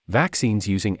Vaccines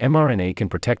using mRNA can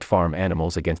protect farm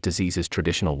animals against diseases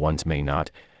traditional ones may not,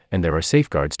 and there are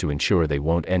safeguards to ensure they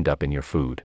won't end up in your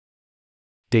food.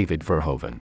 David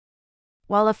Verhoeven.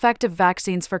 While effective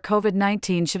vaccines for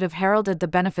COVID-19 should have heralded the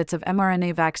benefits of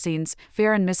mRNA vaccines,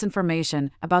 fear and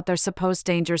misinformation about their supposed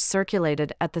dangers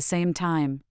circulated at the same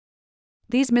time.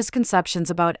 These misconceptions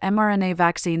about mRNA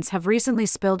vaccines have recently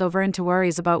spilled over into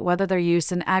worries about whether their use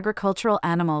in agricultural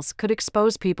animals could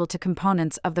expose people to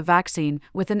components of the vaccine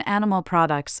within animal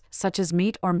products, such as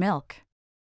meat or milk.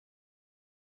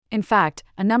 In fact,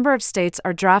 a number of states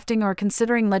are drafting or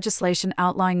considering legislation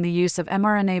outlawing the use of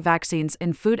mRNA vaccines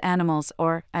in food animals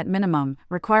or, at minimum,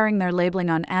 requiring their labeling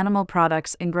on animal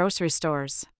products in grocery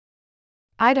stores.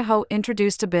 Idaho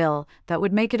introduced a bill that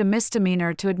would make it a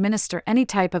misdemeanor to administer any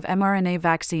type of mRNA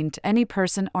vaccine to any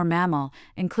person or mammal,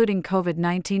 including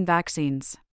COVID-19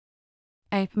 vaccines.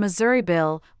 A Missouri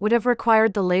bill would have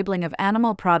required the labeling of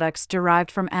animal products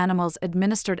derived from animals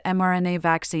administered mRNA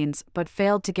vaccines but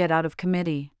failed to get out of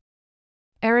committee.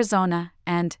 Arizona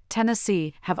and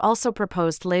Tennessee have also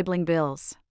proposed labeling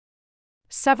bills.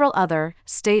 Several other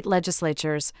state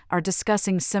legislatures are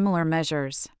discussing similar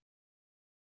measures.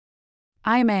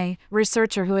 I'm a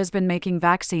researcher who has been making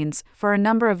vaccines for a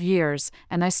number of years,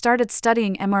 and I started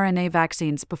studying mRNA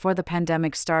vaccines before the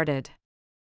pandemic started.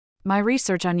 My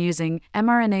research on using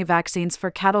mRNA vaccines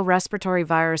for cattle respiratory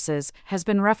viruses has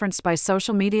been referenced by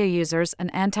social media users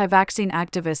and anti-vaccine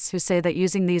activists who say that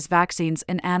using these vaccines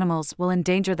in animals will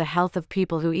endanger the health of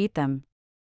people who eat them.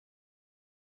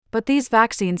 But these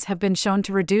vaccines have been shown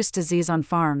to reduce disease on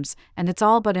farms, and it's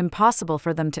all but impossible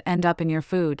for them to end up in your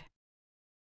food.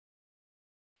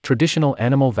 Traditional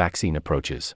animal vaccine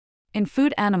approaches. In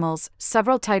food animals,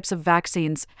 several types of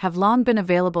vaccines have long been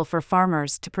available for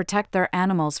farmers to protect their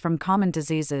animals from common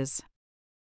diseases.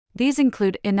 These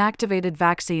include inactivated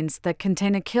vaccines that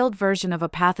contain a killed version of a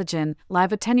pathogen,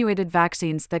 live attenuated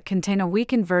vaccines that contain a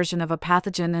weakened version of a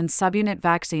pathogen, and subunit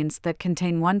vaccines that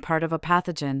contain one part of a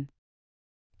pathogen.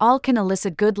 All can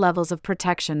elicit good levels of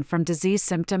protection from disease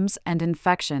symptoms and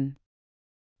infection.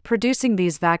 Producing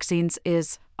these vaccines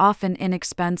is often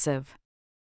inexpensive.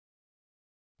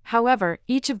 However,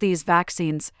 each of these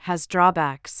vaccines has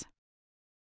drawbacks.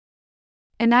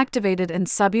 Inactivated and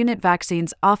subunit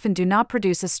vaccines often do not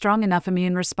produce a strong enough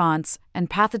immune response, and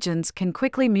pathogens can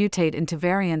quickly mutate into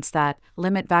variants that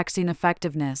limit vaccine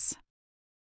effectiveness.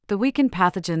 The weakened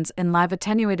pathogens in live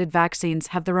attenuated vaccines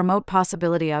have the remote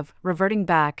possibility of reverting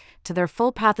back to their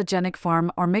full pathogenic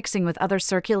form or mixing with other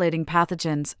circulating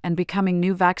pathogens and becoming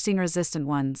new vaccine-resistant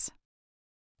ones.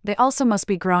 They also must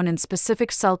be grown in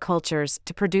specific cell cultures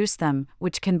to produce them,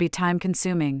 which can be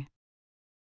time-consuming.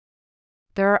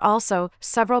 There are also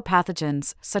several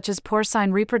pathogens, such as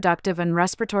porcine reproductive and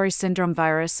respiratory syndrome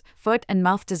virus, foot and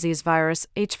mouth disease virus,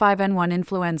 H5N1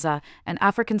 influenza, and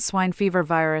African swine fever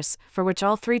virus, for which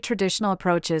all three traditional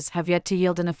approaches have yet to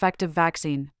yield an effective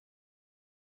vaccine.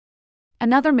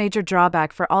 Another major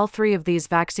drawback for all three of these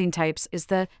vaccine types is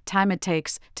the time it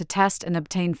takes to test and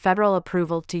obtain federal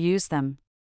approval to use them.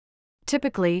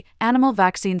 Typically, animal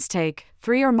vaccines take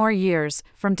 3 or more years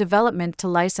from development to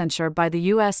licensure by the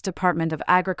U.S. Department of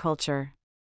Agriculture.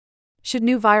 Should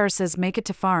new viruses make it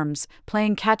to farms,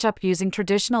 playing catch-up using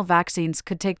traditional vaccines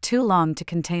could take too long to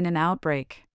contain an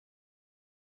outbreak.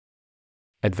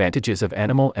 Advantages of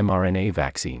animal mRNA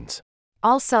vaccines.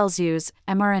 All cells use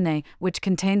mRNA, which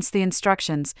contains the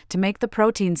instructions to make the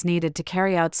proteins needed to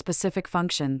carry out specific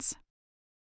functions.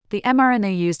 The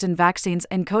mRNA used in vaccines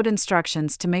encode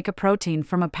instructions to make a protein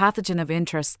from a pathogen of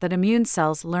interest that immune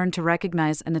cells learn to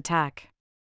recognize and attack.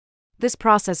 This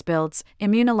process builds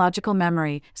immunological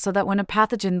memory so that when a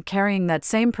pathogen carrying that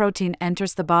same protein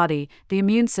enters the body, the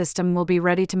immune system will be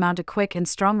ready to mount a quick and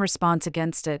strong response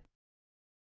against it.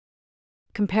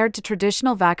 Compared to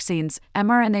traditional vaccines,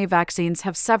 mRNA vaccines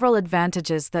have several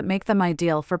advantages that make them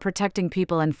ideal for protecting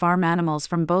people and farm animals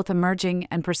from both emerging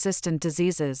and persistent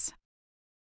diseases.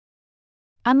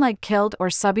 Unlike killed or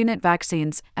subunit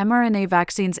vaccines, mRNA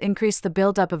vaccines increase the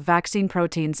buildup of vaccine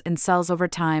proteins in cells over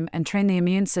time and train the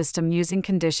immune system using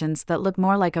conditions that look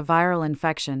more like a viral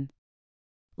infection.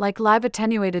 Like live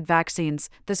attenuated vaccines,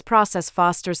 this process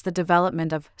fosters the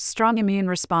development of strong immune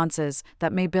responses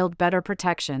that may build better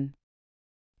protection.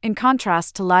 In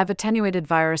contrast to live attenuated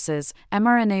viruses,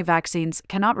 mRNA vaccines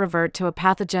cannot revert to a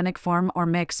pathogenic form or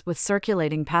mix with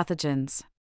circulating pathogens.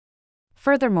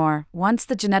 Furthermore, once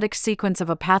the genetic sequence of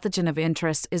a pathogen of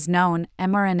interest is known,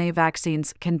 mRNA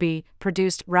vaccines can be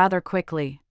produced rather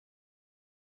quickly.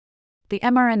 The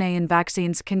mRNA in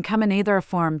vaccines can come in either a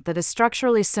form that is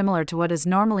structurally similar to what is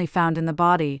normally found in the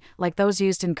body, like those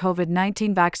used in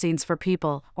COVID-19 vaccines for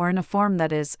people, or in a form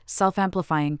that is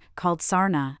self-amplifying, called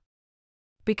mRNA.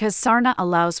 Because mRNA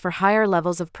allows for higher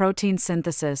levels of protein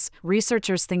synthesis,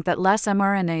 researchers think that less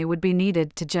mRNA would be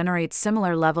needed to generate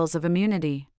similar levels of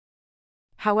immunity.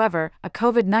 However, a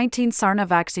COVID-19 mRNA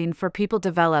vaccine for people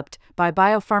developed by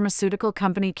biopharmaceutical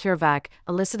company CureVac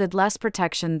elicited less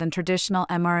protection than traditional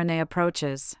mRNA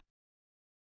approaches.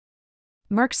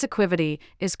 Merck's Sequivity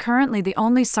is currently the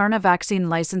only mRNA vaccine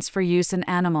licensed for use in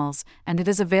animals, and it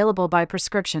is available by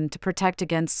prescription to protect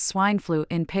against swine flu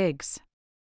in pigs.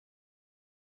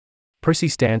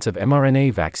 Persistence of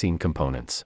mRNA vaccine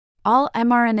components. All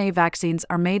mRNA vaccines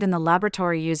are made in the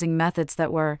laboratory using methods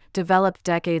that were developed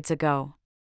decades ago.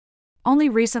 Only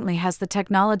recently has the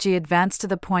technology advanced to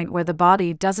the point where the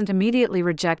body doesn't immediately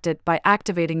reject it by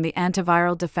activating the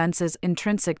antiviral defenses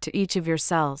intrinsic to each of your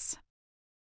cells.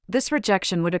 This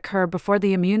rejection would occur before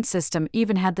the immune system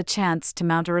even had the chance to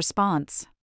mount a response.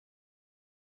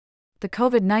 The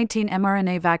COVID-19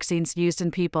 mRNA vaccines used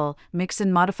in people mix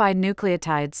in modified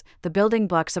nucleotides, the building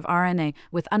blocks of RNA,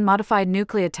 with unmodified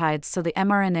nucleotides so the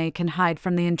mRNA can hide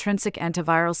from the intrinsic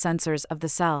antiviral sensors of the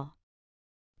cell.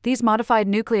 These modified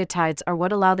nucleotides are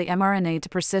what allow the mRNA to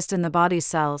persist in the body's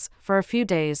cells for a few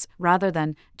days, rather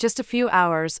than just a few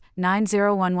hours,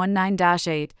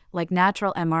 90119-8, like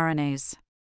natural mRNAs.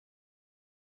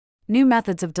 New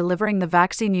methods of delivering the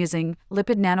vaccine using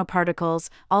lipid nanoparticles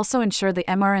also ensure the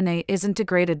mRNA isn't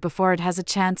degraded before it has a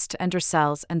chance to enter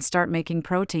cells and start making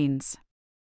proteins.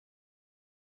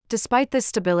 Despite this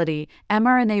stability,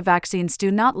 mRNA vaccines do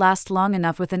not last long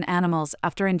enough within animals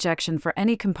after injection for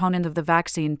any component of the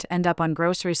vaccine to end up on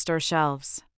grocery store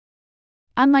shelves.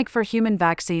 Unlike for human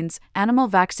vaccines, animal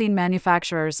vaccine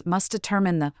manufacturers must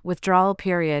determine the withdrawal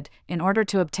period in order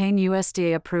to obtain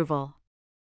USDA approval.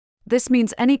 This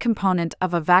means any component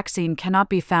of a vaccine cannot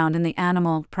be found in the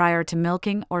animal prior to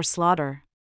milking or slaughter.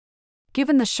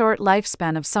 Given the short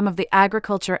lifespan of some of the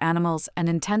agriculture animals and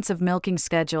intensive milking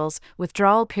schedules,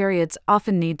 withdrawal periods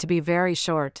often need to be very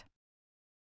short.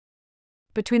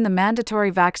 Between the mandatory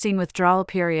vaccine withdrawal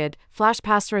period, flash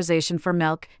pasteurization for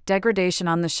milk, degradation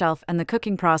on the shelf, and the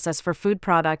cooking process for food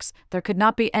products, there could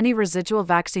not be any residual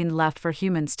vaccine left for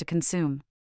humans to consume.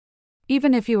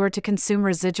 Even if you were to consume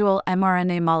residual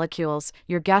mRNA molecules,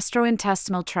 your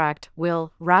gastrointestinal tract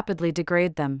will rapidly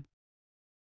degrade them.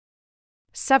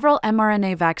 Several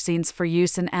mRNA vaccines for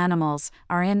use in animals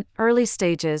are in early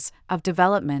stages of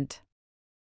development.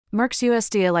 Merck's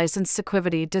USDA-licensed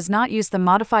Sequivity does not use the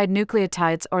modified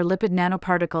nucleotides or lipid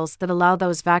nanoparticles that allow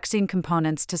those vaccine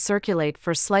components to circulate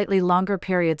for slightly longer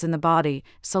periods in the body,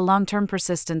 so long-term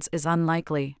persistence is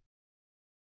unlikely.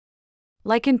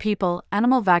 Like in people,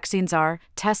 animal vaccines are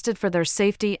tested for their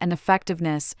safety and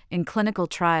effectiveness in clinical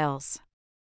trials.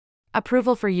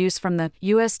 Approval for use from the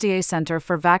USDA Center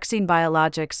for Vaccine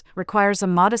Biologics requires a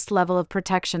modest level of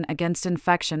protection against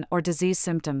infection or disease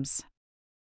symptoms.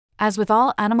 As with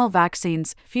all animal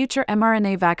vaccines, future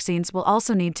mRNA vaccines will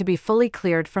also need to be fully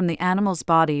cleared from the animal's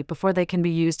body before they can be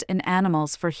used in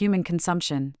animals for human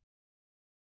consumption.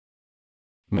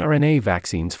 mRNA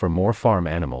vaccines for more farm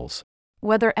animals.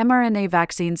 Whether mRNA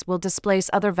vaccines will displace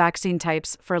other vaccine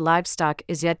types for livestock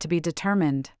is yet to be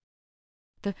determined.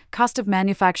 The cost of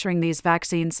manufacturing these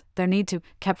vaccines, their need to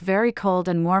kept very cold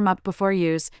and warm up before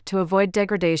use to avoid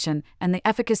degradation, and the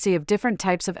efficacy of different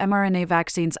types of mRNA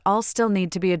vaccines all still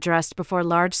need to be addressed before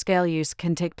large-scale use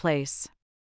can take place.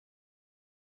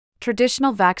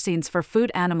 Traditional vaccines for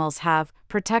food animals have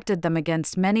protected them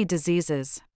against many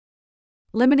diseases.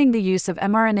 Limiting the use of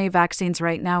mRNA vaccines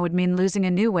right now would mean losing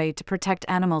a new way to protect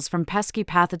animals from pesky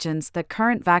pathogens that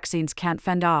current vaccines can't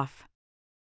fend off.